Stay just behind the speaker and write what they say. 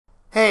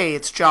Hey,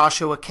 it's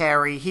Joshua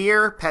Carey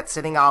here, Pet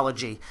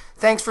Sittingology.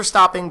 Thanks for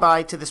stopping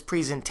by to this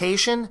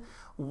presentation.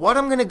 What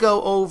I'm going to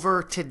go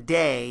over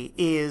today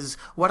is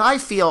what I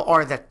feel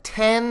are the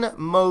 10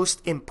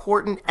 most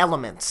important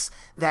elements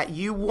that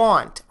you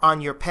want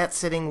on your pet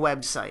sitting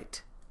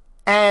website.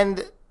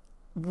 And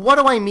what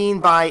do I mean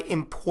by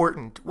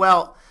important?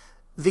 Well,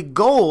 the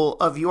goal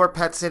of your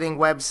pet sitting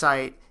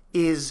website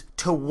is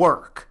to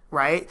work,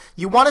 right?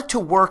 You want it to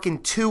work in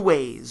two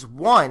ways.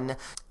 One,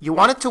 you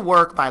want it to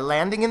work by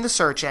landing in the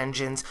search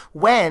engines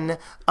when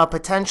a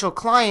potential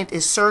client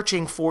is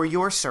searching for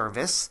your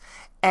service.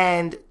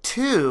 And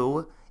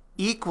two,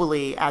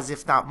 equally as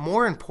if not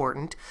more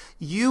important,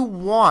 you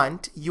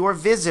want your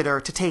visitor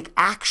to take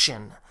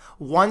action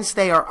once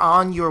they are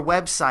on your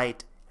website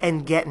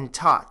and get in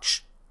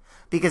touch.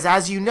 Because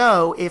as you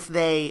know, if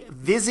they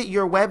visit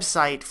your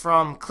website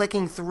from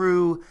clicking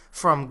through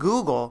from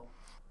Google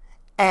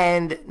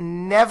and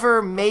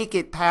never make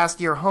it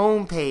past your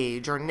home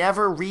page or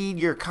never read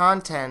your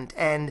content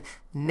and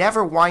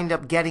never wind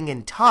up getting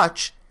in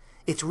touch,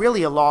 it's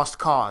really a lost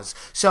cause.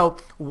 So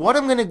what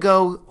I'm going to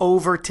go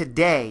over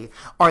today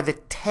are the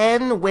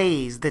 10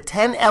 ways, the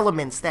 10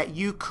 elements that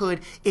you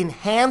could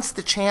enhance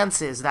the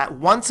chances that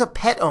once a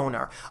pet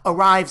owner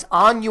arrives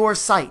on your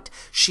site,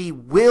 she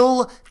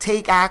will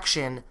take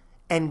action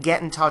and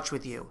get in touch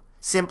with you.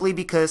 Simply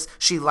because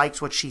she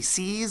likes what she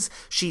sees,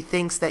 she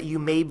thinks that you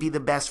may be the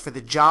best for the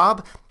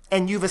job,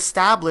 and you've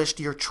established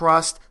your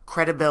trust,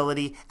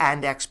 credibility,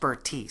 and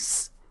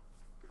expertise.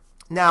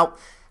 Now,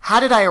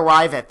 how did I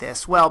arrive at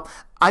this? Well,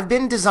 I've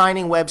been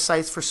designing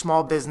websites for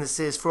small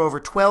businesses for over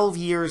 12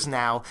 years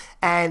now,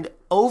 and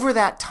over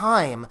that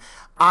time,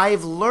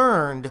 I've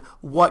learned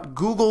what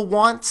Google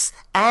wants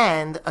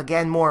and,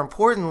 again, more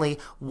importantly,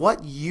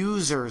 what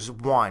users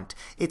want.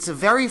 It's a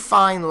very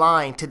fine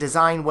line to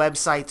design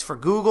websites for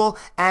Google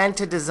and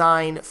to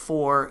design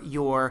for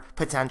your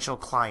potential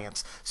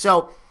clients.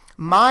 So,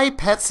 my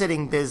pet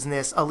sitting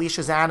business,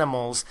 Alicia's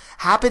Animals,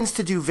 happens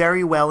to do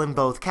very well in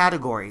both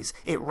categories.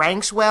 It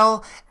ranks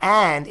well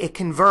and it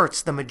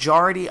converts the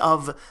majority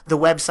of the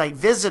website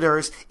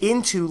visitors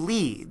into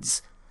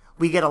leads.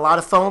 We get a lot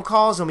of phone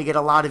calls and we get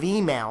a lot of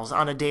emails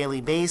on a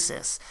daily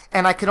basis.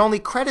 And I can only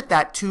credit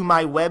that to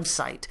my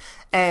website.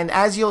 And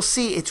as you'll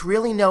see, it's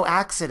really no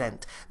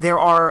accident. There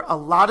are a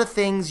lot of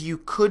things you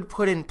could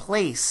put in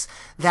place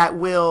that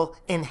will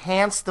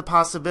enhance the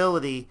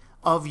possibility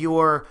of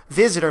your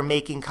visitor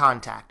making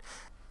contact.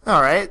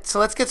 All right, so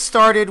let's get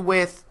started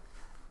with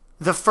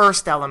the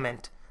first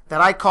element that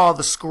I call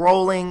the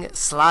scrolling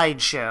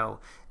slideshow.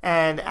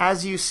 And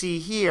as you see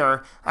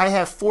here, I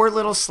have 4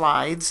 little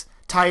slides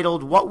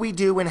titled What We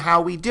Do and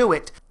How We Do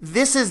It.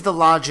 This is the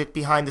logic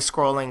behind the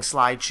scrolling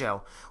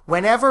slideshow.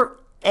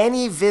 Whenever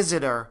any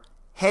visitor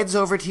heads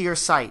over to your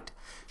site,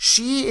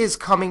 she is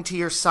coming to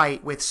your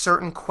site with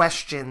certain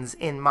questions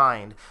in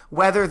mind,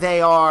 whether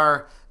they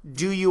are,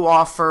 do you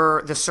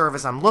offer the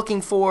service I'm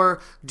looking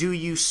for? Do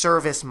you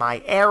service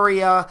my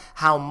area?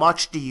 How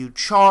much do you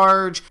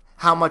charge?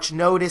 How much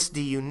notice do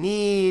you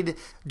need?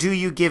 Do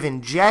you give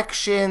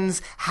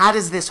injections? How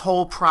does this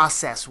whole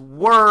process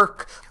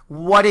work?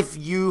 What if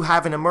you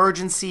have an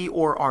emergency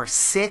or are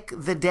sick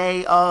the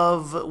day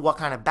of? What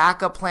kind of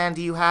backup plan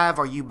do you have?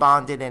 Are you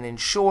bonded and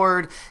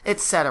insured?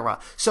 Etc.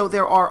 So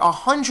there are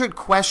 100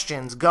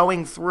 questions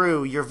going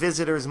through your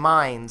visitors'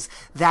 minds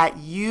that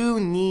you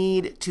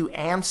need to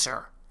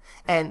answer.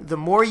 And the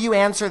more you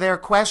answer their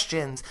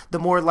questions, the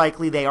more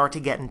likely they are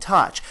to get in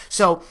touch.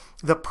 So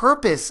the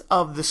purpose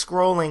of the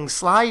scrolling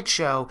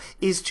slideshow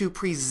is to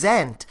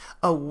present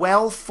a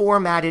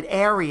well-formatted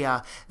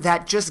area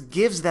that just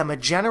gives them a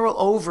general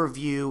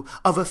overview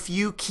of a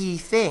few key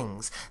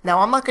things. Now,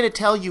 I'm not going to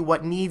tell you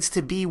what needs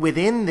to be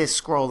within this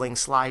scrolling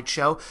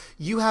slideshow.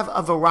 You have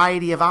a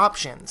variety of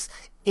options.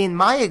 In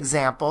my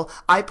example,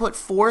 I put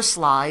 4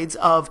 slides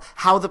of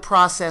how the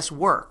process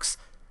works.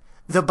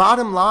 The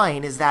bottom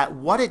line is that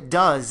what it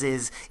does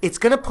is it's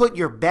going to put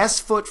your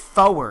best foot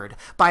forward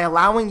by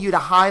allowing you to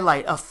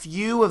highlight a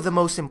few of the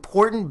most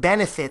important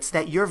benefits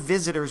that your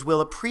visitors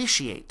will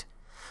appreciate.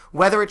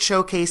 Whether it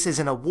showcases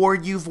an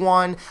award you've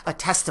won, a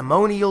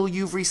testimonial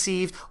you've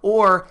received,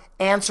 or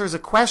answers a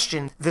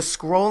question, the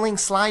scrolling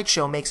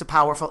slideshow makes a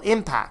powerful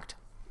impact.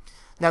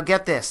 Now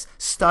get this,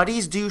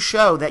 studies do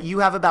show that you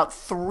have about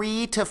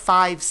 3 to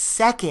 5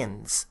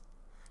 seconds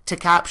to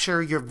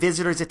capture your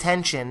visitor's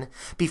attention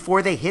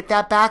before they hit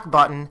that back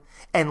button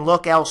and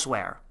look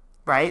elsewhere,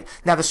 right?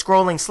 Now, the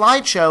scrolling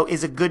slideshow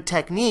is a good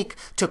technique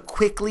to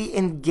quickly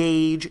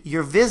engage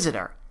your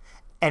visitor.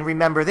 And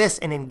remember this,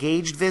 an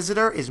engaged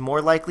visitor is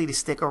more likely to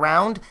stick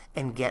around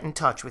and get in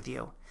touch with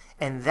you.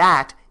 And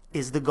that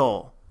is the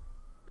goal.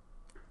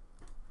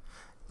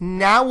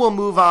 Now we'll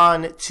move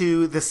on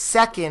to the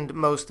second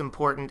most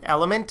important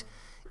element,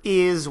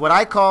 is what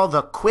I call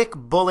the quick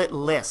bullet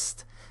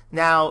list.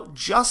 Now,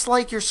 just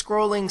like your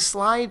scrolling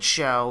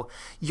slideshow,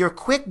 your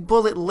quick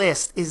bullet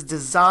list is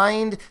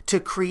designed to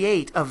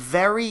create a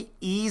very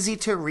easy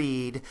to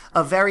read,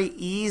 a very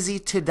easy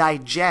to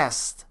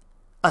digest,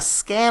 a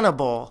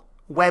scannable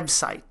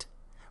website,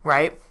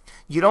 right?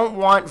 You don't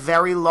want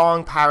very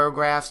long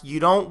paragraphs. You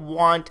don't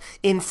want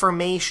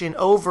information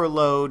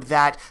overload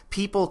that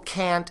people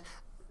can't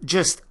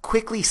just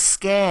quickly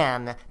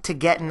scan to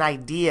get an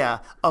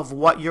idea of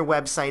what your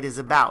website is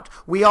about.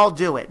 We all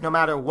do it. No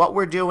matter what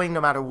we're doing,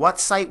 no matter what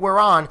site we're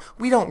on,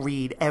 we don't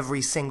read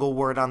every single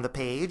word on the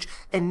page,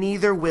 and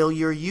neither will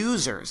your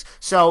users.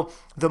 So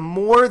the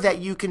more that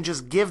you can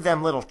just give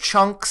them little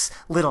chunks,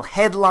 little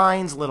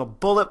headlines, little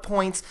bullet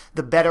points,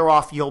 the better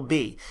off you'll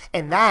be.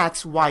 And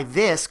that's why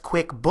this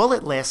quick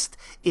bullet list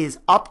is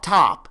up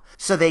top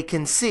so they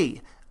can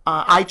see.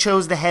 I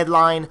chose the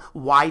headline,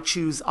 "Why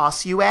choose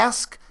us, you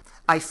ask?"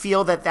 I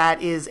feel that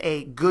that is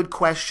a good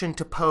question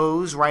to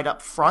pose right up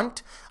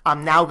front.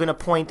 I'm now going to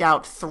point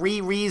out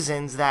 3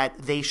 reasons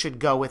that they should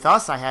go with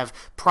us. I have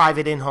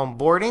private in-home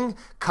boarding,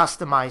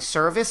 customized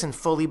service, and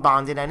fully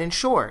bonded and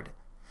insured.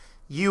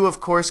 You,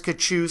 of course, could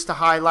choose to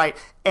highlight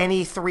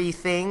any 3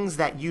 things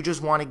that you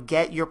just want to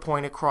get your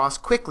point across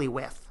quickly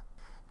with.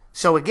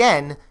 So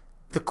again,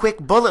 the quick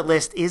bullet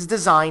list is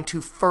designed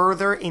to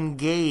further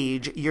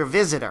engage your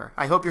visitor.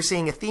 I hope you're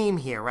seeing a theme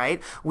here, right?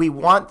 We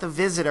want the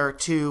visitor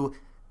to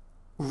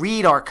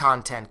read our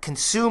content,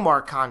 consume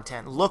our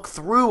content, look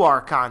through our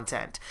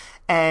content.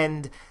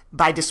 And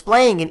by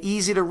displaying an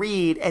easy to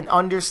read and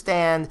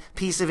understand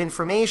piece of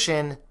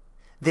information,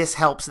 this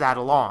helps that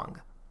along.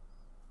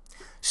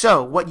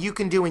 So what you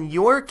can do in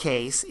your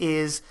case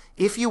is,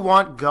 if you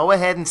want, go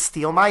ahead and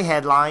steal my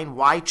headline,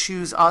 "Why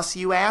choose us,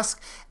 you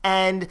ask?"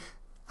 and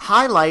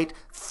highlight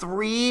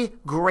 3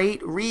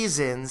 great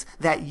reasons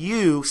that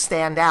you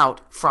stand out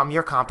from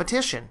your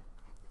competition.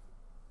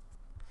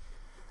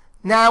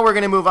 Now we're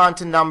going to move on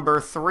to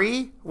number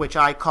 3, which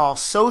I call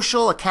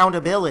social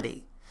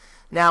accountability.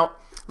 Now,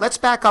 let's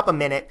back up a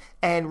minute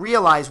and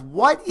realize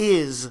what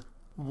is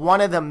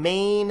one of the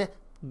main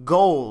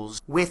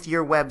goals with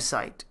your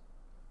website.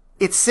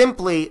 It's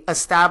simply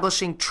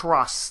establishing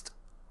trust,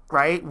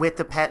 right, with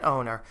the pet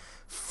owner.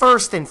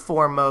 First and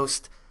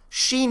foremost,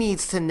 she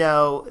needs to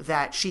know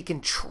that she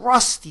can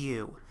trust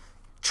you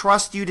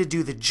to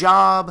do the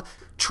job,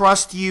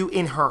 trust you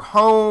in her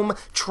home,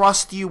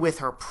 trust you with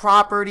her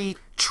property,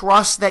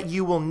 trust that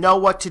you will know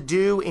what to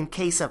do in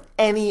case of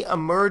any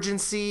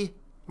emergency,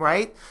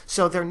 right?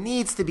 So there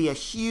needs to be a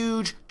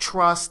huge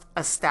trust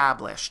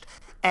established.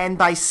 And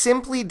by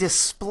simply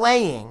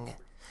displaying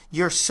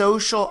your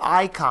social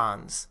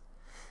icons,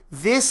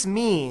 this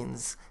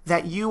means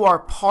that you are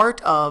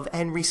part of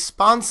and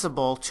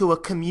responsible to a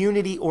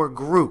community or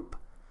group,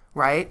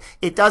 right?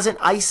 It doesn't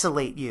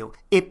isolate you.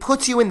 It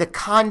puts you in the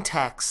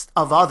context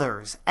of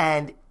others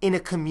and in a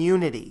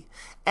community.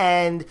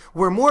 And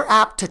we're more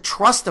apt to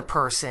trust a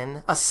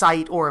person, a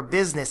site, or a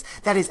business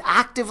that is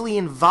actively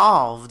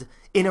involved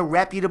in a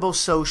reputable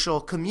social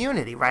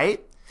community,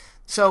 right?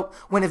 So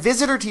when a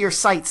visitor to your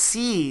site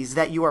sees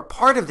that you are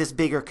part of this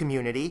bigger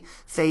community,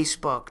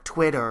 Facebook,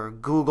 Twitter,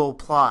 Google+,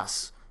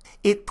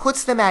 it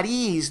puts them at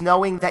ease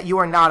knowing that you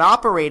are not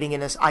operating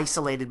in this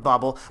isolated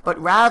bubble,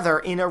 but rather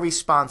in a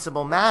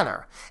responsible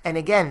manner. And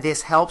again,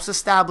 this helps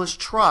establish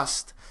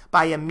trust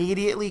by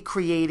immediately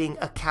creating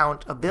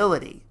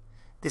accountability.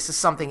 This is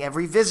something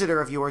every visitor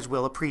of yours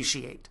will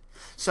appreciate.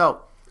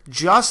 So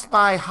just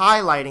by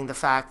highlighting the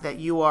fact that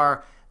you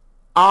are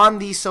on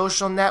these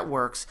social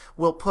networks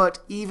will put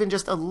even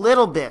just a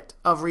little bit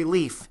of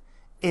relief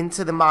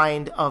into the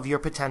mind of your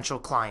potential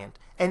client.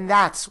 And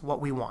that's what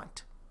we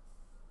want.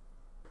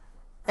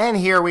 And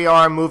here we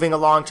are moving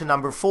along to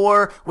number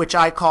 4, which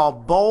I call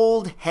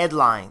bold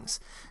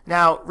headlines.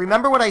 Now,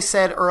 remember what I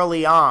said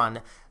early on,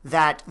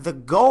 that the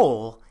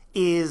goal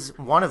is,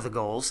 one of the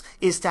goals,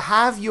 is to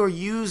have your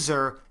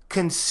user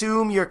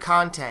consume your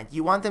content.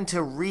 You want them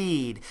to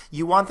read.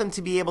 You want them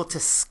to be able to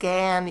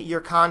scan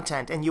your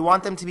content. And you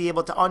want them to be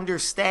able to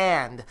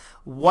understand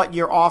what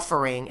you're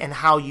offering and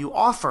how you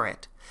offer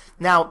it.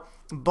 Now,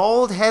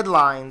 bold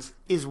headlines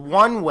is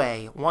one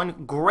way,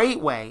 one great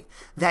way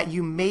that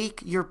you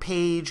make your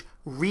page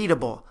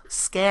readable,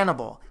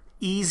 scannable,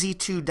 easy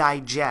to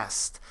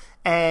digest.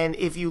 And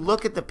if you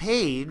look at the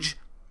page,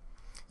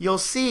 you'll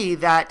see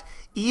that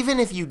even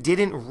if you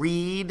didn't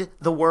read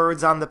the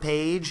words on the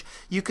page,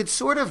 you could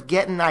sort of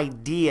get an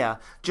idea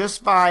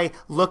just by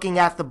looking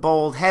at the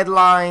bold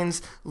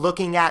headlines,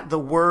 looking at the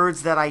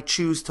words that I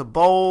choose to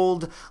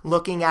bold,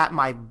 looking at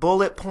my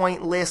bullet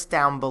point list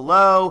down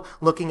below,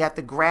 looking at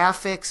the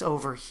graphics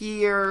over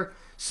here.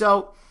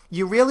 So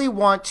you really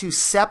want to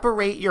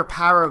separate your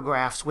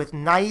paragraphs with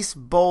nice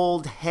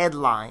bold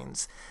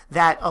headlines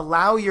that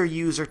allow your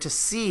user to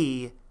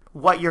see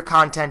what your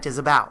content is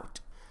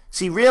about.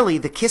 See, really,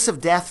 the kiss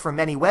of death for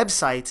many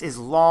websites is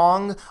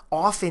long,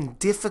 often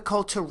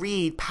difficult to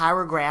read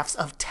paragraphs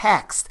of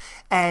text.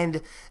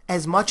 And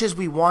as much as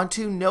we want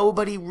to,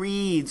 nobody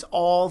reads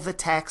all the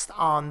text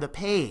on the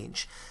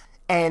page.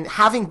 And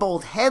having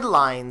bold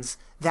headlines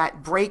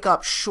that break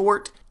up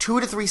short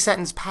 2 to 3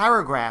 sentence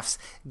paragraphs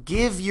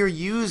give your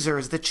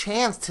users the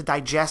chance to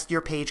digest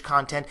your page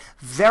content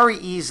very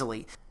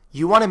easily.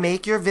 You want to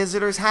make your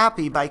visitors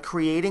happy by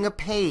creating a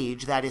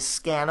page that is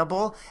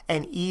scannable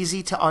and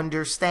easy to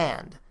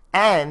understand.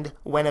 And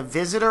when a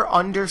visitor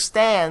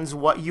understands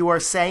what you are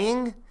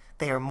saying,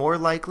 they are more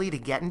likely to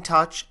get in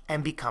touch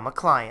and become a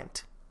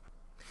client.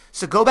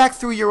 So go back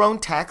through your own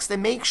text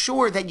and make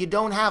sure that you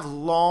don't have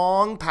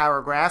long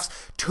paragraphs.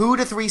 2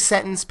 to 3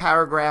 sentence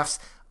paragraphs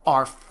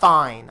are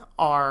fine,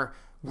 are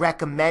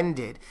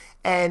recommended.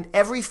 And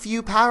every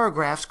few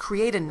paragraphs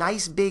create a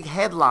nice big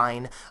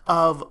headline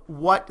of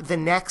what the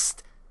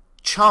next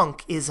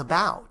chunk is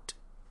about.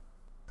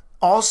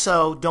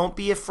 Also, don't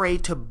be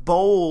afraid to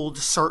bold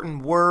certain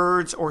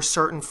words or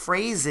certain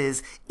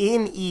phrases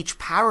in each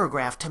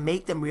paragraph to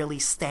make them really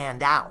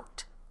stand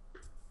out.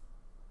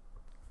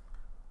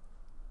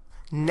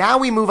 Now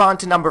we move on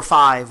to number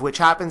 5, which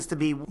happens to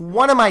be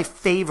one of my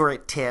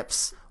favorite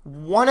tips,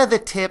 one of the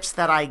tips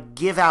that I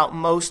give out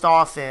most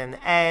often,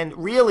 and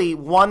really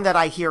one that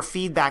I hear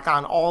feedback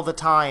on all the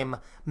time,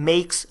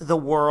 makes the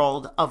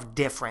world of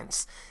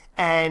difference.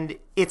 And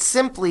it's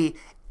simply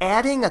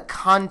adding a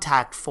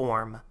contact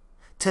form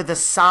to the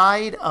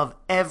side of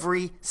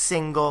every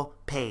single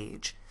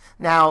page.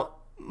 Now,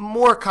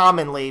 more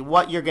commonly,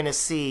 what you're going to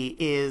see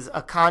is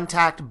a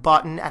contact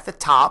button at the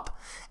top.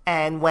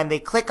 And when they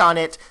click on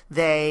it,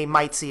 they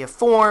might see a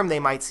form, they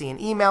might see an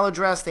email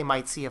address, they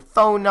might see a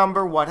phone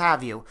number, what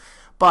have you.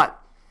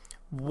 But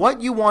what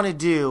you want to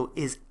do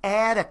is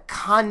add a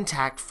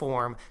contact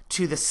form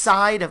to the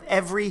side of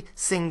every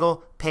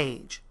single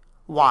page.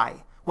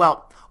 Why?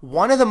 Well,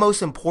 one of the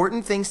most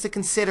important things to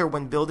consider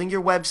when building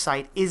your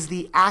website is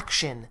the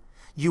action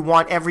you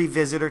want every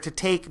visitor to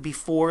take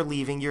before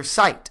leaving your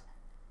site.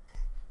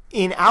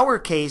 In our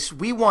case,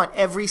 we want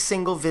every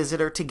single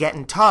visitor to get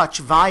in touch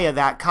via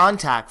that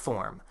contact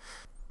form.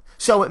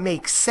 So it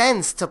makes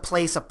sense to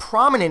place a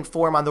prominent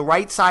form on the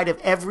right side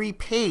of every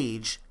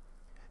page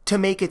to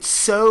make it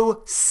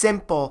so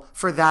simple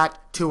for that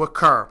to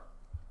occur.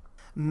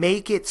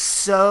 Make it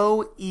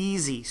so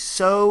easy,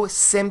 so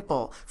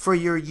simple for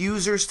your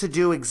users to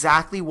do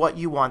exactly what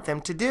you want them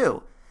to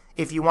do.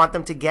 If you want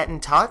them to get in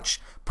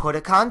touch, put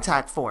a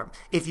contact form.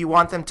 If you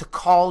want them to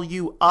call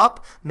you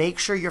up, make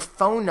sure your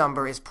phone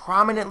number is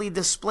prominently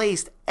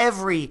displayed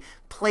every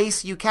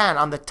place you can,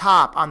 on the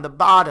top, on the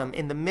bottom,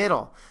 in the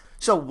middle.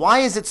 So why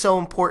is it so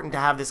important to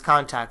have this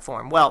contact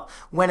form? Well,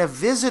 when a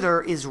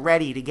visitor is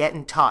ready to get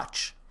in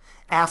touch,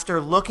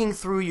 after looking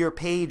through your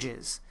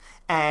pages,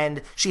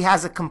 and she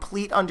has a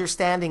complete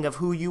understanding of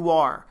who you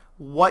are,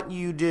 what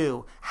you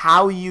do,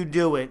 how you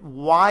do it,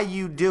 why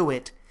you do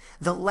it,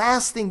 the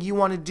last thing you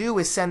want to do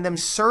is send them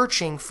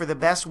searching for the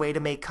best way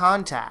to make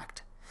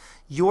contact.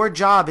 Your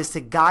job is to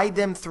guide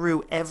them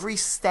through every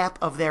step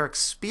of their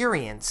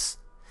experience,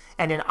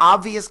 and an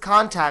obvious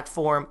contact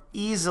form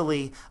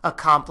easily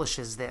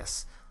accomplishes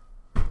this.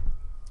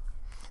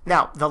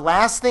 Now, the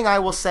last thing I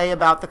will say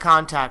about the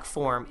contact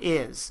form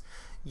is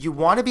you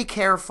want to be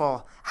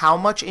careful how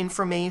much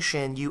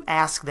information you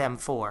ask them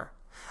for.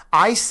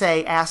 I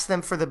say ask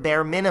them for the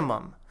bare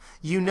minimum.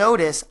 You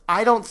notice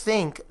I don't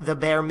think the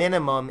bare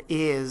minimum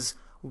is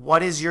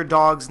what is your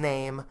dog's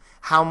name,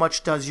 how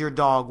much does your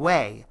dog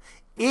weigh.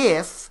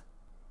 If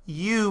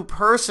you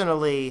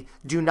personally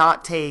do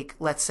not take,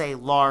 let's say,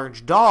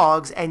 large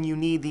dogs and you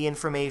need the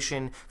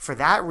information for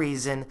that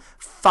reason,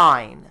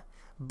 fine.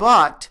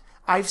 But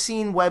I've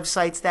seen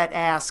websites that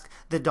ask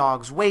the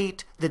dog's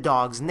weight, the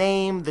dog's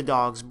name, the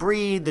dog's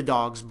breed, the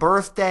dog's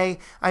birthday.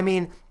 I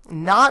mean,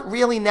 not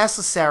really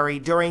necessary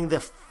during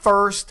the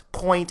first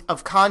point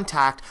of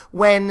contact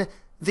when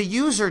the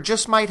user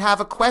just might have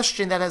a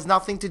question that has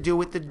nothing to do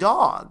with the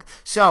dog.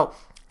 So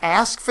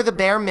ask for the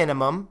bare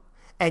minimum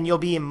and you'll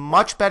be in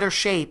much better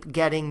shape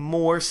getting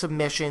more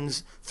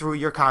submissions through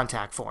your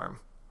contact form.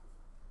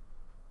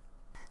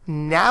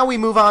 Now we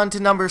move on to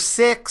number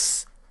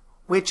 6,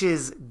 which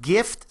is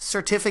gift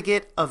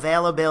certificate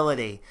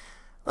availability.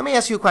 Let me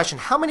ask you a question.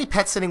 How many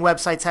pet sitting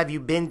websites have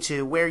you been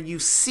to where you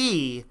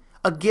see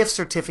a gift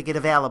certificate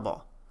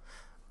available?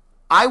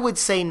 I would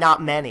say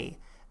not many.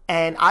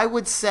 And I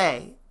would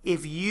say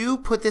if you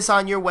put this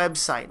on your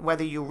website,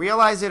 whether you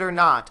realize it or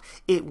not,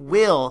 it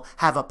will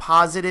have a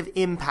positive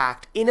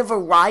impact in a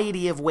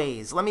variety of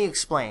ways. Let me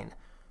explain.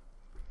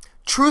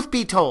 Truth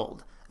be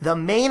told, the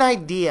main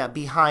idea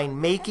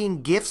behind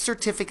making gift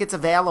certificates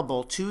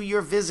available to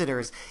your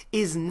visitors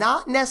is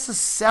not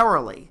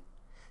necessarily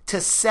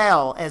to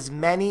sell as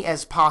many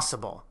as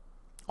possible.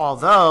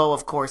 Although,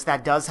 of course,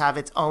 that does have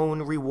its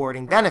own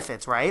rewarding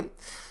benefits, right?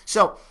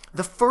 So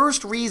the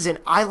first reason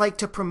I like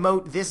to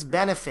promote this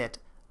benefit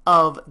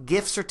of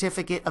gift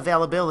certificate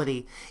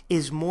availability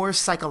is more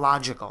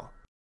psychological.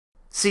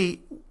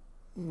 See,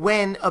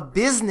 when a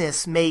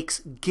business makes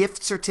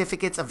gift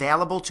certificates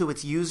available to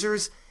its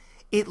users,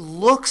 it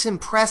looks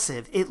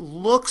impressive. It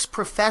looks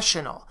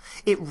professional.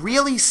 It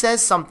really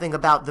says something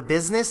about the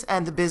business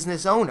and the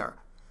business owner,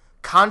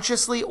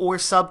 consciously or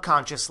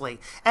subconsciously.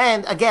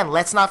 And again,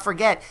 let's not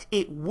forget,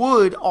 it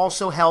would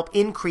also help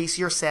increase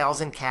your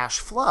sales and cash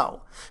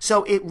flow.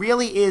 So it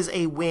really is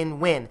a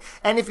win-win.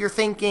 And if you're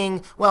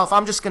thinking, well, if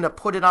I'm just going to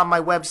put it on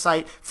my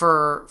website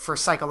for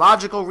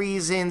psychological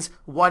reasons,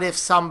 what if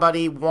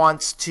somebody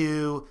wants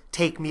to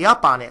take me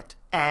up on it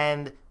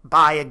and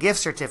buy a gift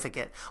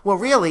certificate. Well,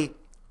 really,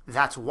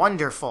 that's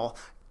wonderful.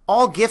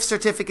 All gift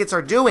certificates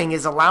are doing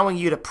is allowing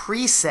you to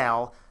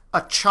pre-sell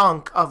a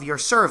chunk of your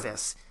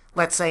service.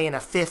 Let's say in a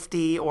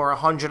 $50 or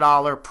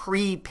 $100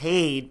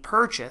 prepaid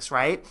purchase,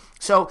 right?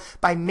 So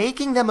by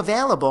making them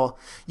available,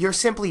 you're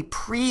simply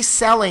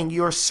pre-selling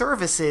your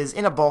services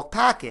in a bulk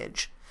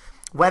package.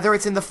 Whether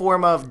it's in the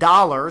form of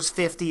dollars,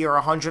 $50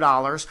 or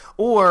 $100,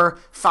 or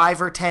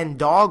 5 or 10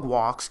 dog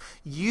walks,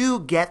 you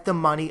get the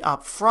money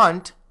up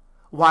front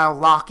while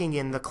locking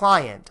in the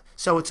client.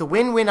 So it's a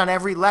win-win on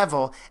every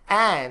level.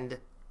 And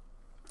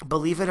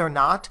believe it or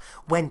not,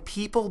 when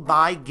people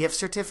buy gift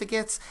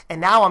certificates, and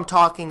now I'm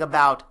talking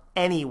about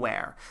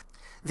anywhere,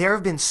 there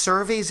have been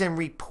surveys and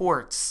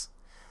reports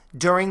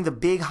during the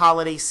big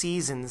holiday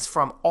seasons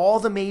from all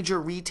the major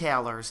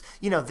retailers.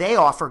 They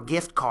offer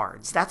gift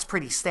cards. That's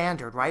pretty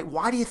standard, right?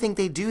 Why do you think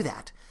they do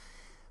that?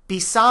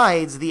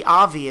 Besides the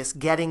obvious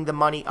getting the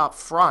money up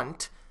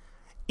front,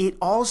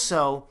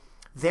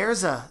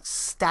 there's a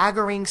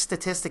staggering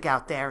statistic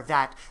out there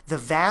that the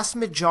vast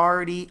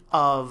majority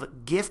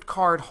of gift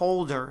card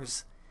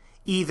holders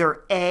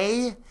either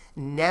A,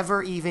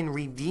 never even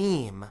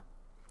redeem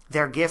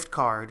their gift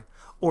card,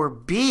 or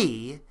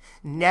B,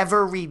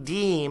 never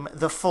redeem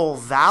the full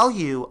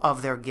value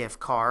of their gift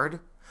card,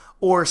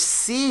 or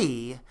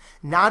C,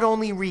 not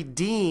only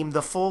redeem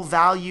the full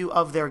value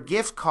of their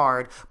gift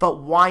card,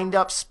 but wind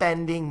up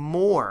spending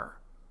more.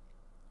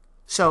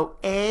 So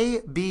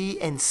A, B,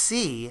 and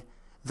C,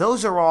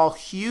 those are all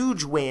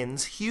huge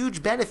wins,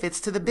 huge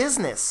benefits to the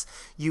business.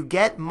 You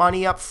get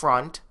money up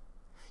front,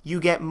 you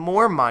get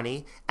more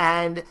money,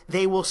 and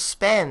they will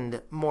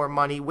spend more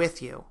money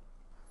with you.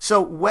 So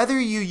whether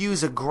you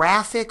use a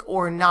graphic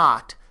or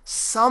not,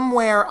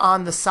 somewhere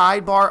on the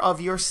sidebar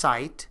of your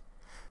site,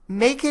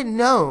 make it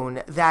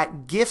known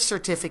that gift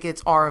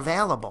certificates are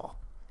available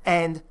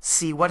and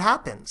see what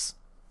happens.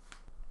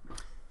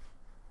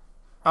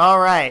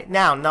 All right,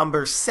 now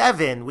number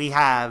 7, we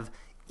have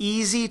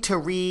easy to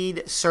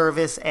read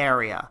service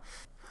area.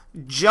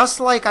 Just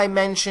like I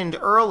mentioned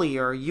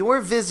earlier,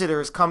 your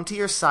visitors come to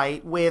your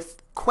site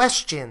with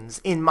questions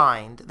in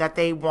mind that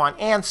they want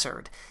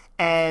answered.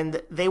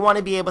 And they want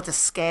to be able to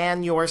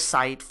scan your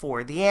site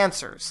for the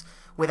answers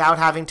without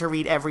having to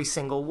read every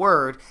single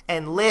word.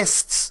 And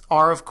lists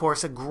are, of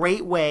course, a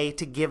great way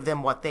to give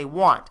them what they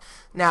want.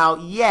 Now,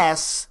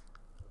 yes,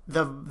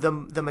 the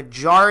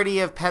majority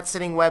of pet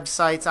sitting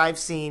websites I've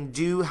seen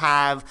do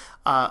have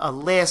a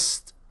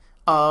list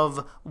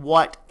of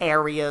what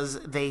areas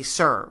they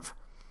serve.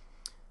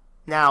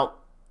 Now,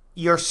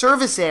 your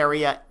service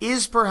area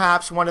is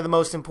perhaps one of the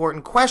most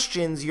important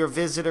questions your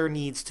visitor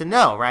needs to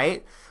know,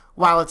 right?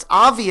 While it's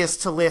obvious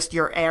to list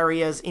your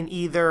areas in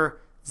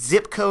either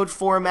zip code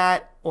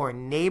format or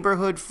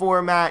neighborhood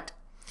format,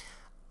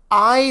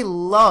 I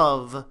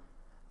love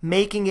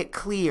making it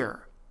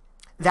clear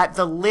that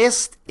the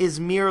list is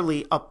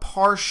merely a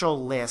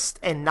partial list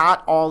and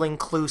not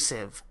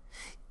all-inclusive.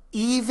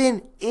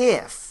 Even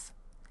if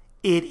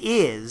it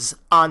is,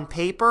 on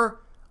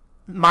paper,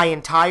 my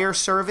entire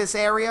service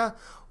area,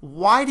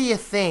 why do you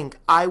think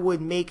I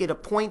would make it a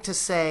point to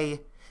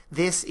say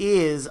this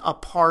is a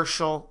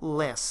partial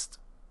list?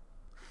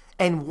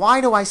 And why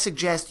do I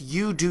suggest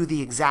you do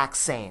the exact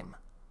same?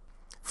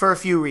 For a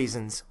few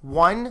reasons.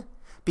 One,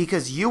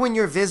 because you and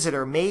your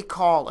visitor may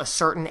call a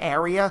certain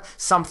area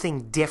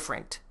something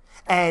different.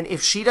 And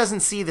if she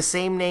doesn't see the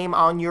same name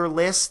on your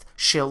list,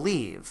 she'll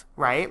leave,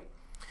 right?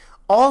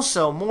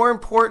 Also, more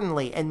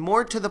importantly and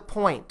more to the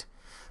point,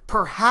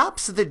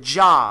 perhaps the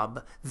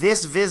job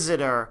this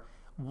visitor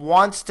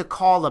wants to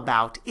call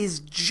about is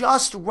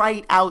just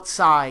right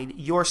outside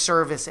your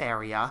service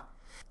area,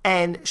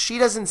 and she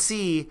doesn't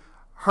see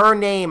her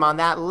name on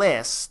that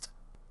list,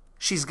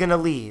 she's going to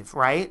leave,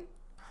 right?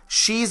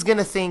 She's going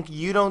to think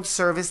you don't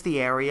service the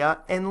area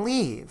and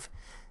leave.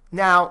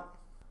 Now,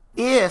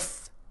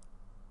 if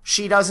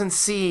she doesn't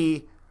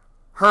see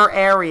her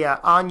area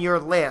on your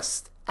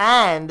list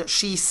and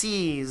she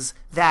sees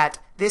that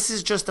this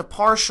is just a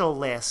partial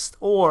list,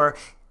 or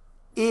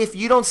if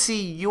you don't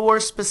see your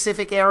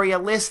specific area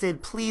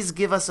listed, please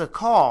give us a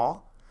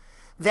call,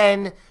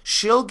 then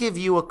she'll give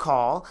you a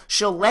call.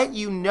 She'll let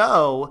you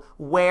know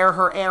where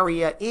her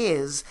area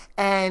is,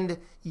 and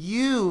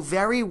you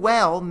very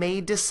well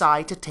may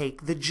decide to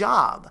take the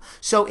job.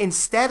 So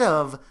instead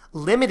of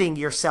limiting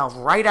yourself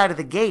right out of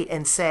the gate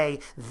and say,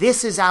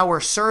 this is our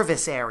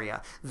service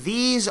area,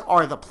 these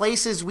are the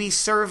places we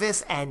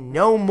service and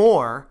no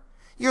more,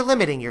 you're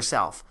limiting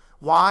yourself.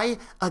 Why?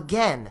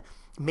 Again,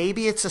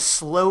 maybe it's a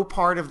slow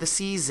part of the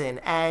season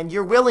and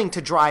you're willing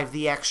to drive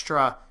the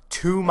extra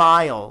 2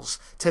 miles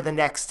to the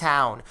next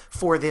town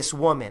for this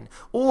woman.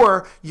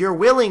 Or you're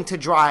willing to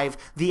drive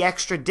the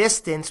extra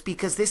distance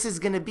because this is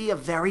going to be a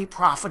very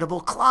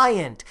profitable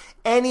client.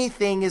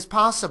 Anything is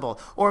possible.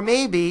 Or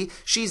maybe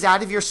she's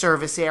out of your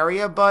service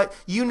area, but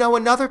you know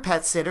another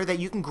pet sitter that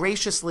you can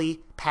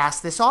graciously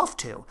pass this off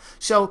to.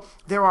 So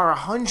there are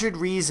 100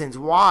 reasons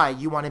why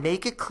you want to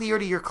make it clear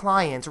to your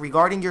clients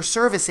regarding your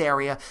service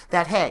area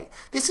that, hey,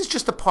 this is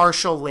just a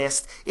partial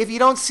list. If you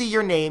don't see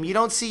your name, you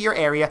don't see your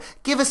area,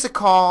 give us a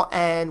call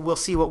and we'll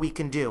see what we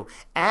can do.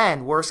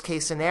 And worst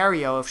case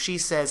scenario, if she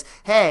says,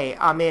 hey,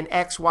 I'm in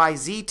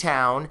XYZ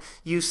town,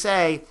 you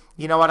say,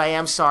 you know what, I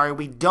am sorry,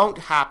 we don't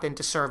happen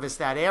to service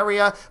that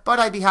area, but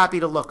I'd be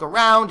happy to look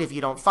around. If you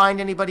don't find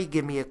anybody,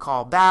 give me a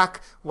call back,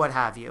 what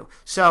have you.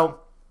 So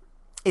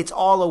it's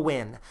all a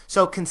win.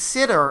 So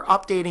consider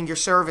updating your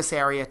service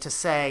area to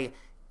say,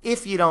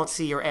 if you don't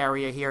see your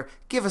area here,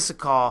 give us a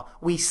call.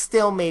 We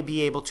still may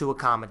be able to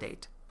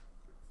accommodate.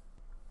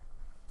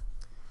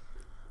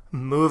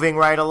 Moving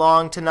right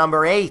along to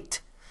number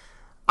 8.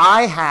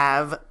 I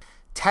have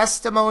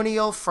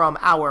testimonial from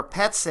our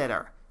pet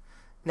sitter.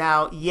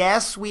 Now,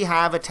 yes, we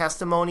have a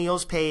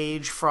testimonials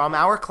page from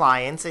our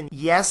clients, and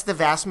yes, the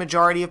vast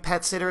majority of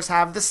pet sitters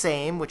have the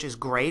same, which is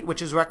great,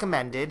 which is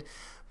recommended.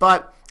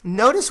 But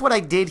notice what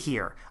I did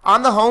here.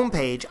 On the home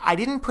page, I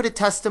didn't put a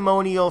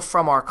testimonial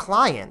from our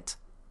client.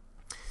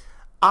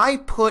 I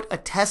put a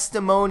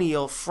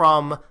testimonial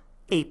from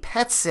a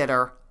pet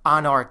sitter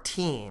on our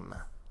team.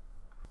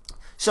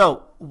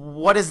 So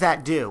what does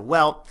that do?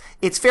 Well,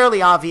 it's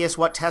fairly obvious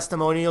what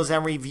testimonials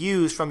and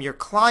reviews from your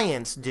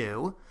clients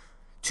do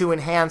to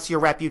enhance your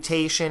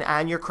reputation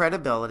and your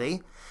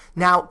credibility.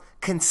 Now,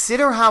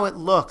 consider how it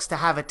looks to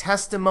have a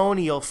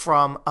testimonial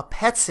from a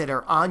pet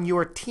sitter on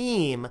your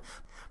team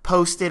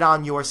posted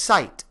on your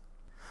site.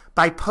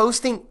 By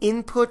posting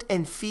input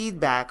and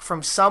feedback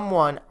from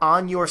someone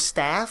on your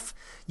staff,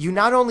 you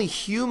not only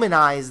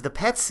humanize the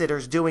pet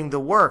sitters doing the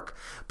work,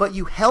 but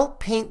you help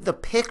paint the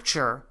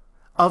picture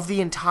of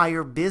the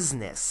entire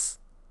business.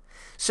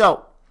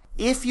 So,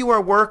 if you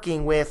are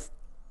working with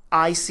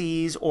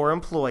ICs or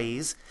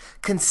employees,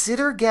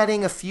 consider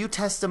getting a few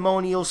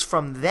testimonials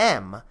from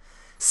them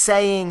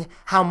saying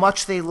how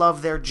much they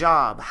love their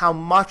job, how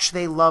much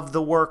they love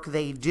the work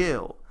they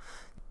do.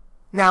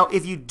 Now,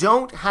 if you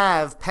don't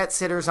have pet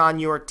sitters on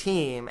your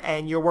team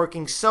and you're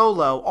working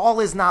solo, all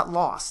is not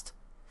lost.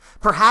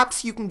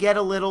 Perhaps you can get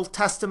a little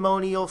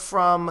testimonial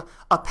from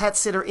a pet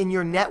sitter in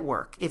your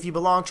network if you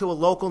belong to a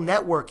local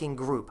networking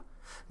group.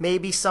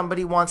 Maybe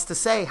somebody wants to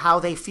say how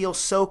they feel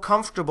so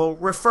comfortable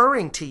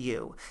referring to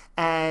you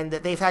and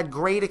that they've had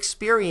great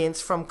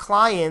experience from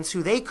clients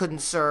who they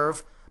couldn't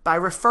serve by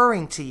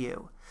referring to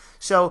you.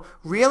 So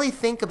really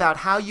think about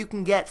how you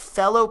can get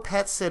fellow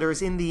pet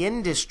sitters in the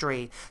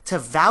industry to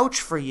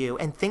vouch for you,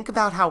 and think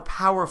about how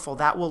powerful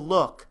that will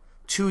look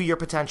to your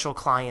potential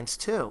clients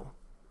too.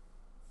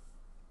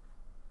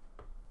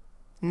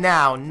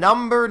 Now,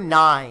 number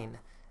 9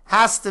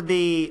 has to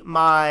be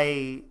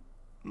my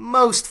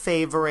most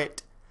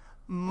favorite,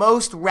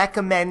 most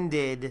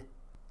recommended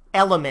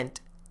element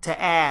to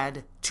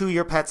add to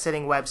your pet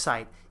sitting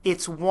website.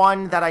 It's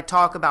one that I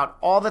talk about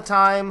all the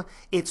time.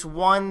 It's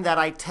one that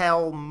I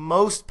tell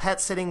most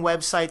pet sitting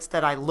websites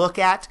that I look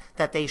at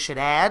that they should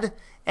add,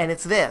 and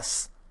it's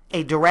this: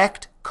 a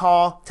direct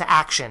call to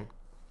action.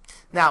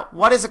 Now,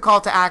 what is a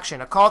call to action?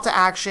 A call to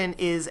action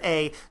is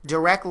a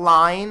direct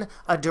line,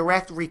 a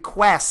direct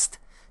request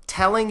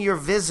telling your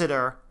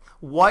visitor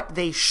what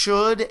they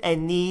should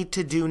and need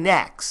to do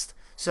next.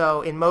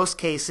 So in most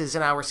cases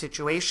in our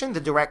situation,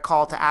 the direct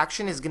call to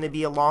action is going to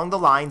be along the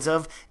lines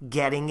of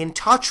getting in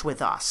touch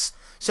with us.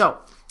 So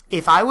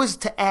if I was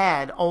to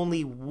add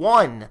only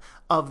one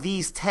of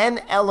these 10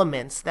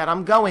 elements that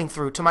I'm going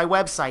through to my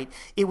website,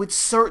 it would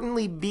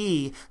certainly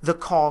be the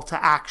call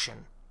to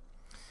action.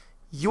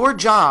 Your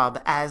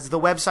job as the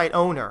website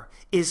owner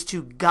is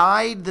to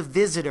guide the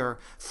visitor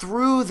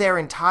through their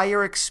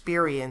entire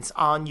experience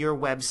on your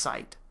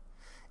website.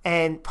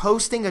 And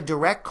posting a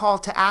direct call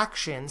to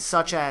action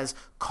such as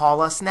call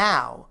us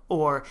now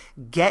or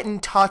get in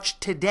touch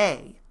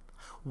today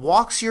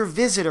walks your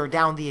visitor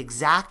down the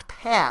exact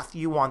path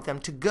you want them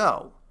to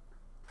go.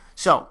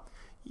 So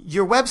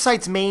your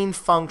website's main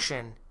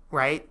function,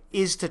 right,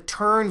 is to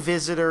turn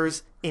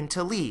visitors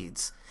into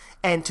leads,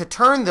 and to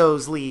turn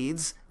those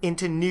leads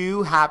into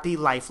new, happy,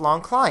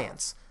 lifelong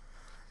clients.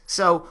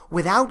 So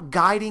without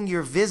guiding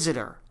your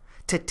visitor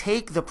to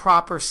take the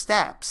proper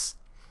steps,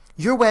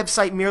 your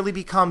website merely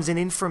becomes an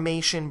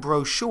information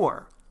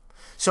brochure.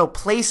 So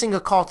placing a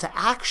call to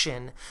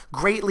action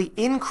greatly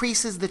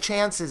increases the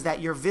chances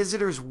that your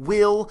visitors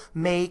will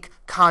make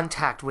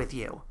contact with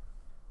you.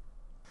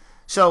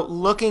 So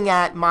looking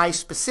at my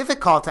specific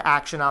call to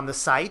action on the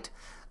site,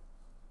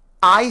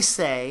 I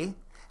say,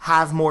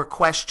 have more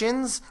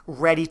questions,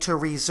 ready to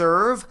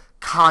reserve,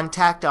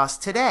 contact us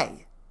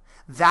today.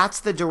 That's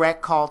the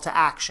direct call to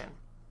action.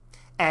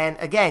 And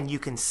again, you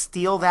can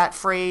steal that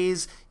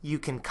phrase, you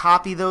can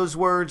copy those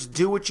words,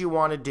 do what you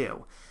want to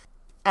do.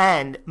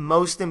 And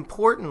most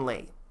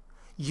importantly,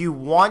 you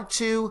want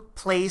to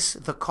place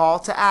the call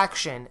to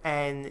action.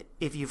 And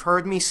if you've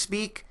heard me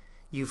speak,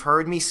 you've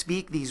heard me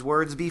speak these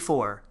words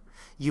before.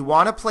 You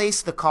want to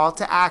place the call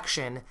to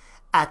action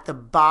at the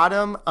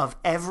bottom of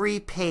every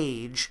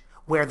page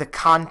where the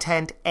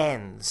content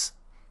ends.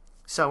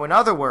 So in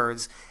other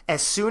words,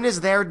 as soon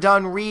as they're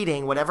done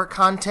reading whatever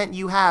content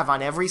you have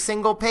on every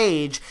single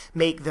page,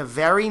 make the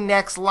very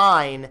next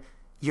line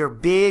your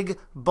big,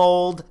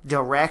 bold,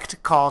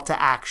 direct call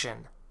to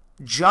action.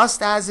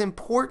 Just as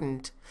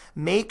important,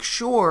 make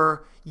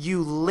sure you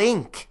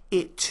link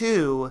it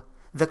to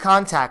the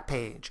contact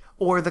page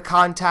or the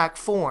contact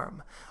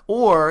form.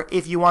 Or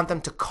if you want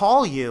them to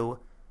call you,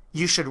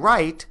 you should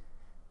write,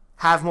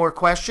 "Have more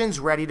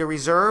questions, ready to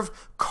reserve?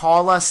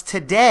 Call us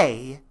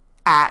today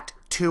at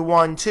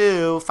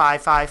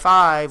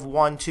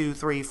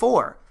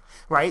 212-555-1234.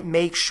 Right?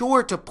 Make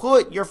sure to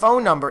put your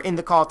phone number in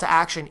the call to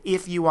action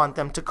if you want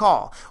them to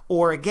call.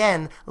 Or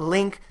again,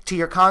 link to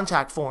your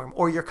contact form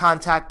or your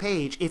contact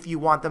page if you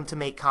want them to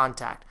make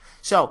contact.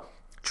 So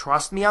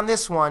trust me on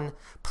this one.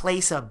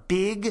 Place a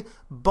big,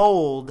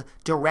 bold,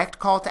 direct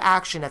call to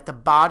action at the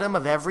bottom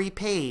of every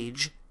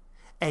page,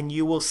 and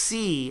you will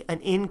see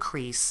an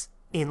increase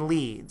in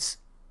leads.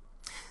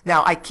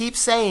 Now, I keep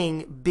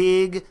saying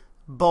big,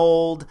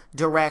 bold,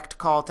 direct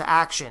call to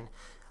action.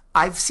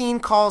 I've seen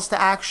calls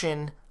to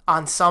action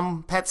on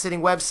some pet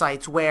sitting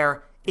websites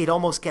where it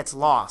almost gets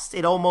lost.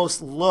 It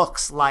almost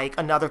looks like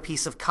another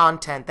piece of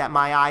content that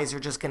my eyes are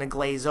just going to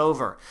glaze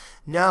over.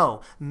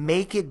 No,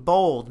 make it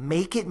bold.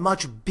 Make it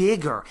much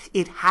bigger.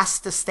 It has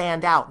to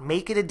stand out.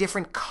 Make it a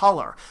different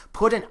color.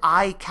 Put an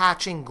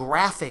eye-catching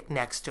graphic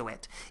next to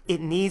it. It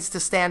needs to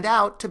stand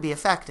out to be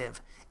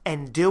effective.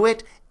 And do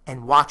it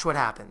and watch what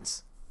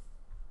happens.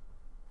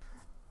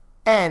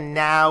 And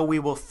now we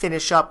will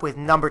finish up with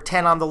number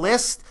 10 on the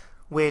list,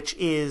 which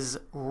is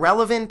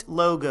relevant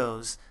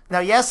logos. Now,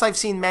 yes, I've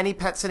seen many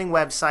pet sitting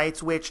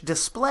websites which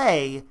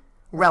display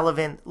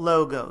relevant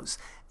logos.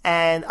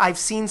 And I've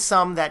seen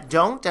some that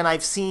don't, and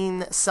I've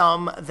seen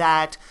some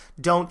that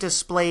don't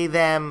display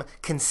them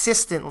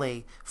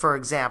consistently, for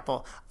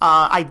example.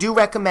 I do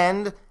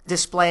recommend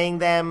displaying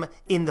them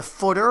in the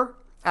footer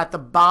at the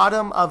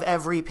bottom of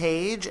every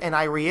page, and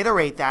I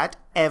reiterate that,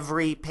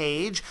 every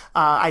page.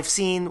 I've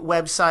seen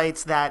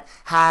websites that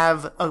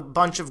have a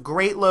bunch of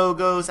great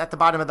logos at the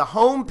bottom of the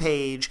home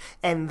page,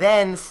 and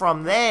then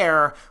from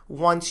there,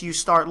 once you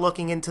start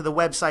looking into the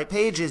website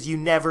pages, you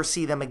never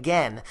see them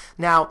again.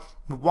 Now,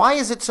 why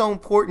is it so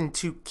important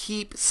to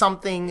keep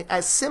something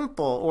as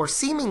simple or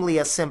seemingly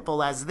as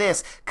simple as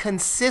this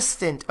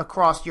consistent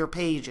across your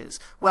pages?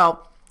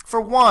 Well, for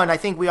one, I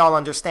think we all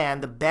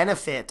understand the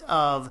benefit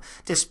of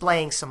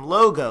displaying some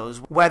logos,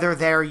 whether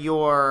they're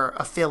your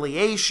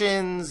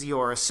affiliations,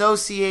 your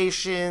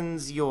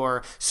associations,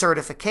 your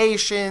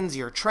certifications,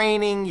 your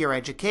training, your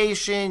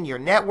education, your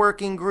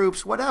networking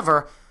groups,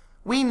 whatever.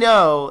 We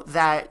know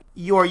that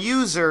your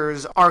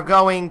users are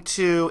going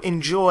to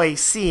enjoy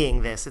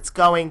seeing this. It's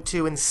going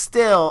to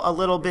instill a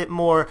little bit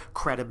more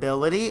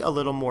credibility, a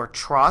little more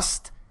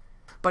trust.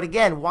 But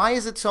again, why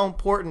is it so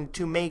important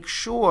to make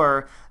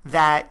sure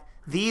that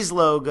these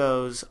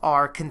logos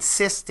are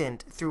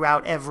consistent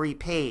throughout every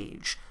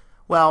page?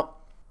 Well,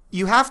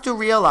 you have to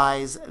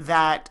realize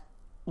that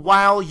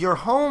while your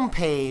home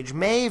page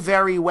may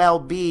very well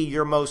be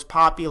your most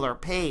popular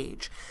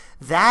page,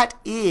 that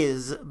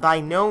is by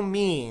no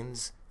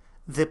means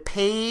the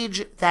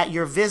page that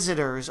your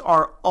visitors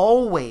are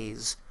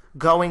always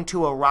going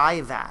to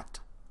arrive at.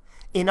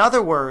 In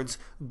other words,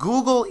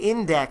 Google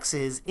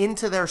indexes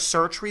into their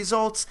search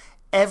results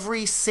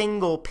every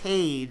single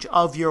page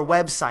of your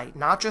website,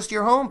 not just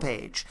your home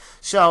page.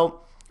 So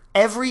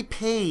every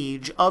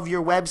page of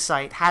your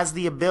website has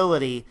the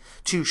ability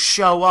to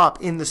show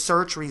up in the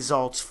search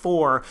results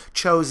for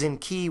chosen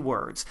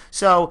keywords.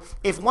 So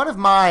if one of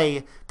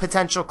my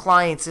potential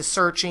clients is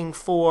searching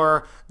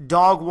for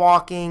dog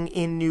walking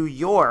in New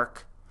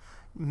York,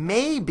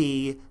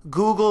 maybe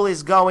Google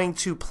is going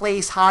to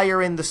place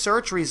higher in the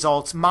search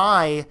results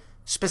my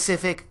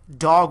specific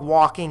dog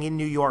walking in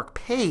New York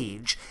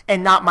page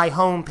and not my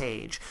home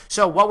page.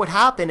 So what would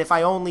happen if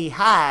I only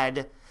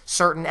had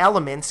certain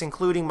elements,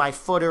 including my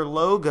footer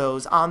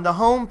logos, on the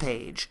home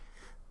page?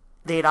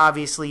 They'd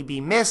obviously be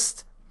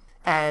missed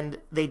and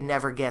they'd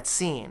never get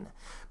seen.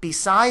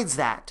 Besides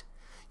that,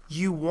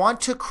 you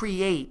want to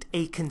create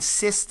a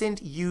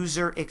consistent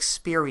user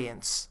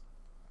experience,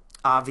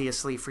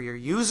 obviously for your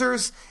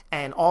users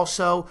and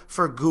also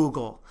for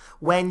Google.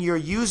 When your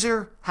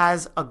user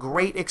has a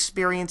great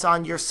experience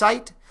on your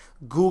site,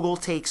 Google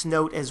takes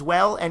note as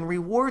well and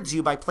rewards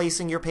you by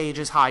placing your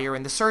pages higher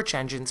in the search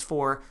engines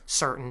for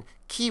certain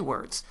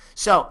keywords.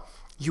 So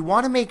you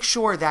want to make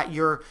sure that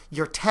your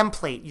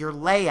template, your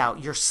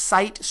layout, your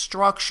site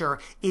structure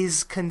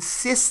is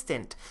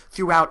consistent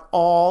throughout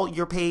all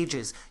your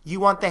pages. You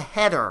want the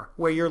header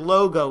where your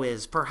logo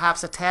is,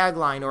 perhaps a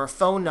tagline or a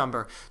phone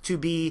number, to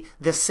be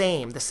the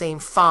same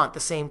font, the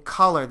same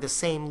color, the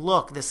same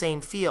look, the same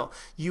feel.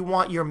 You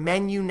want your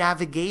menu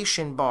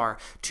navigation bar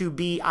to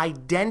be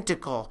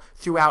identical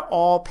throughout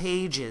all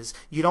pages.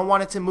 You don't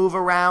want it to move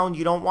around.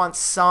 You don't want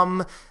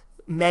some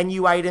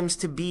menu items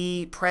to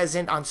be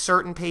present on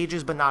certain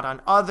pages but not on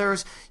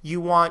others.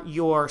 You want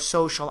your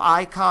social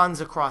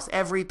icons across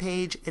every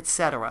page,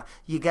 etc.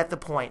 You get the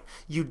point.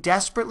 You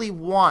desperately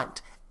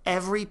want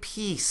every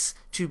piece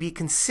to be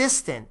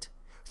consistent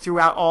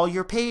throughout all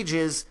your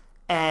pages,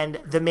 and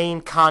the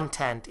main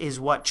content is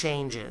what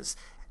changes.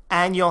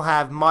 And you'll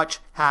have much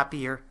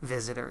happier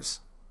visitors.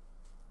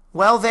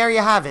 Well, there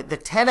you have it, the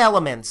 10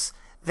 elements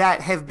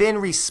that have been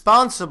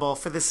responsible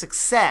for the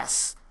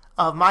success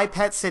of my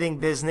pet sitting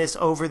business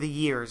over the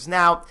years.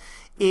 Now,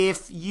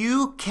 if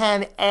you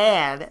can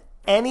add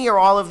any or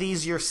all of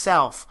these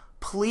yourself,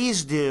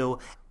 please do.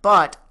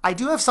 But I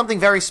do have something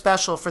very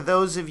special for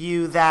those of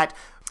you that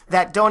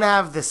don't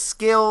have the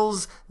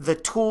skills, the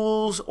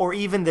tools, or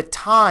even the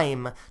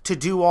time to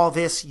do all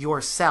this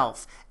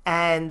yourself.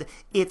 And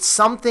it's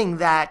something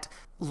that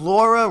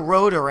Laura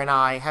Roeder and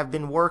I have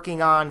been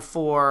working on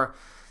for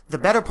the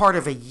better part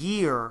of a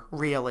year,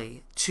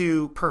 really,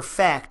 to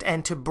perfect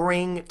and to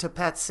bring to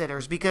pet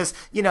sitters. Because,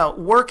 you know,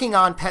 working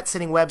on pet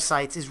sitting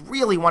websites is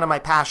really one of my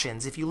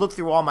passions. If you look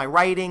through all my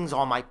writings,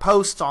 all my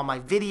posts, all my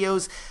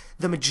videos,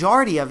 the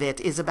majority of it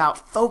is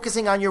about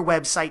focusing on your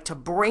website to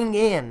bring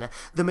in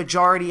the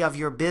majority of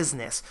your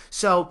business.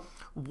 So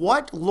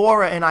what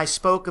Laura and I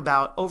spoke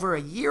about over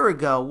a year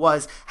ago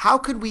was how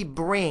could we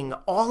bring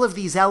all of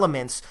these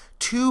elements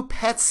to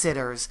pet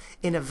sitters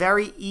in a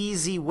very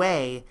easy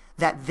way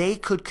that they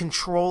could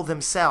control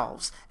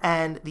themselves.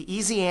 And the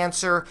easy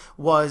answer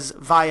was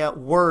via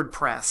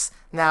WordPress.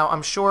 Now,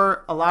 I'm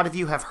sure a lot of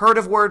you have heard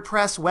of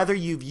WordPress. Whether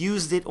you've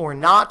used it or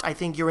not, I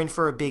think you're in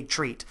for a big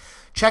treat.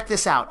 Check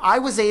this out. I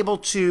was able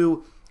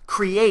to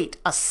create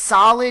a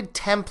solid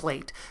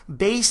template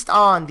based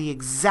on the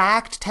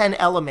exact 10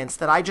 elements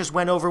that I just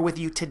went over with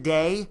you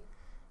today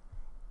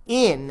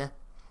in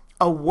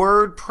a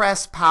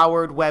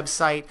WordPress-powered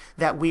website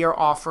that we are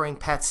offering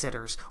pet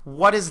sitters.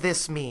 What does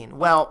this mean?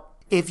 Well,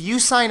 if you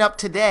sign up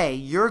today,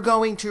 you're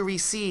going to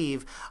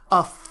receive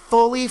a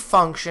fully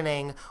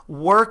functioning,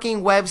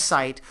 working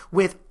website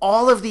with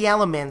all of the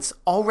elements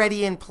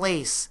already in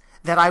place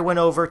that I went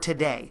over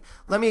today.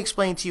 Let me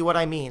explain to you what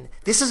I mean.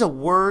 This is a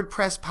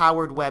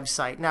WordPress-powered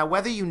website. Now,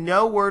 whether you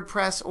know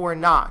WordPress or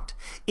not,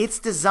 it's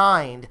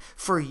designed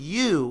for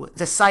you,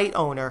 the site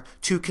owner,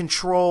 to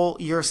control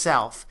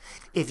yourself.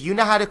 If you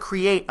know how to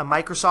create a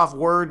Microsoft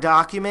Word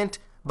document,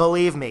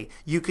 believe me,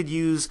 you could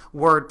use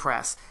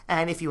WordPress.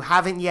 And if you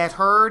haven't yet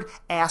heard,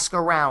 ask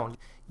around.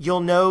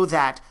 You'll know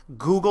that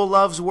Google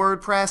loves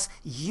WordPress,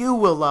 you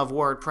will love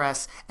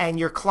WordPress, and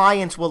your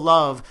clients will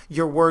love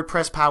your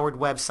WordPress-powered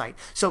website.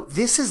 So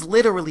this is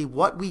literally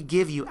what we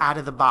give you out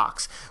of the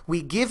box.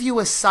 We give you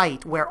a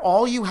site where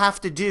all you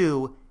have to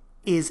do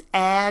is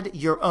add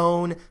your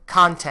own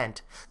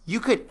content. You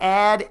could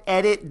add,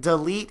 edit,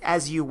 delete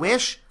as you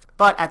wish,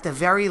 but at the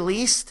very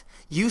least,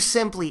 you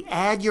simply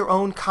add your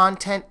own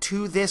content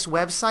to this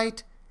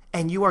website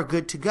and you are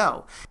good to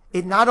go.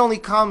 It not only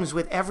comes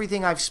with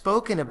everything I've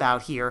spoken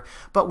about here,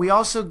 but we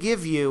also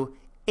give you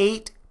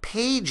 8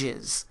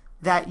 pages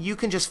that you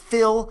can just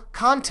fill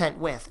content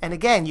with. And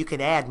again, you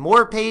can add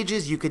more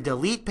pages, you could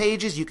delete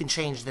pages, you can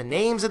change the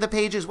names of the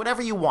pages,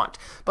 whatever you want.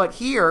 But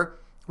here,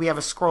 we have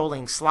a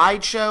scrolling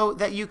slideshow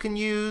that you can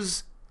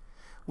use.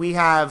 We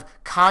have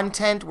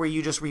content where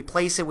you just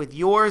replace it with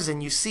yours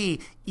and you see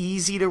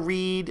easy to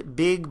read,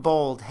 big,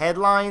 bold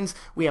headlines.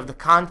 We have the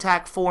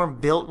contact form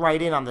built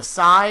right in on the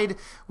side.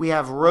 We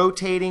have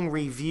rotating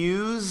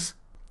reviews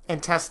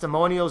and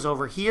testimonials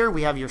over here.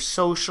 We have your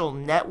social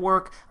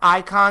network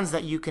icons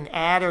that you can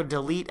add or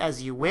delete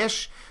as you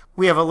wish.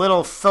 We have a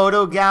little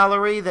photo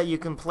gallery that you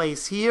can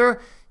place here.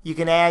 You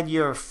can add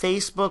your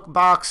Facebook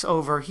box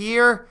over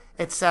here,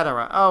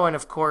 etc. Oh, and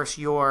of course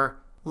your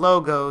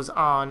logos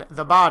on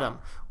the bottom.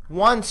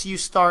 Once you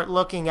start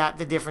looking at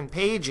the different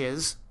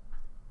pages,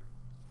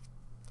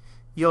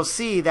 you'll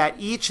see that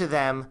each of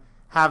them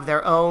have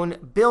their own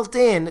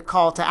built-in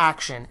call to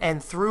action.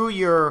 And through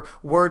your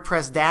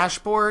WordPress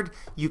dashboard,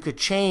 you could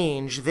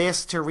change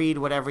this to read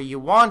whatever you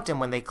want. And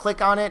when they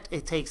click on it,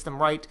 it takes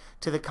them right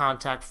to the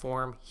contact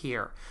form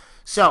here.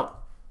 So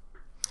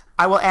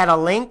I will add a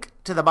link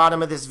to the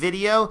bottom of this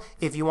video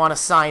if you want to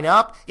sign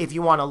up, if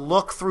you want to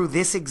look through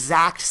this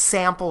exact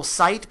sample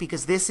site,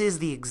 because this is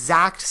the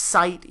exact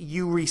site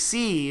you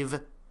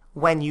receive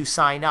when you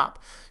sign up.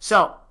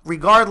 So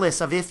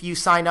regardless of if you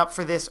sign up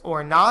for this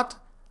or not,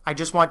 I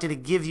just wanted to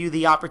give you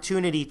the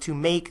opportunity to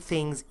make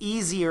things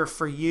easier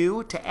for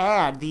you to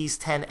add these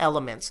 10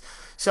 elements.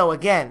 So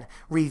again,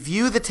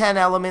 review the 10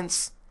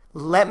 elements.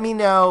 Let me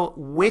know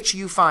which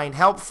you find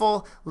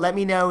helpful. Let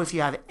me know if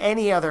you have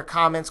any other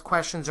comments,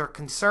 questions, or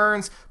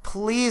concerns.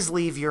 Please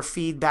leave your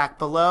feedback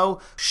below.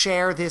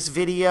 Share this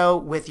video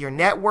with your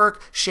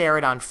network. Share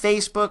it on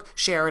Facebook.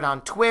 Share it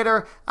on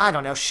Twitter. I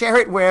don't know. Share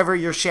it wherever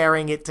you're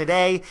sharing it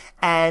today,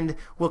 and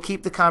we'll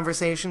keep the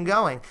conversation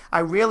going. I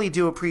really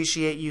do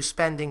appreciate you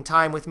spending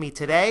time with me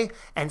today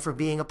and for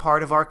being a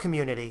part of our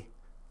community.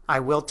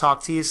 I will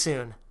talk to you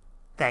soon.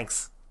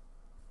 Thanks.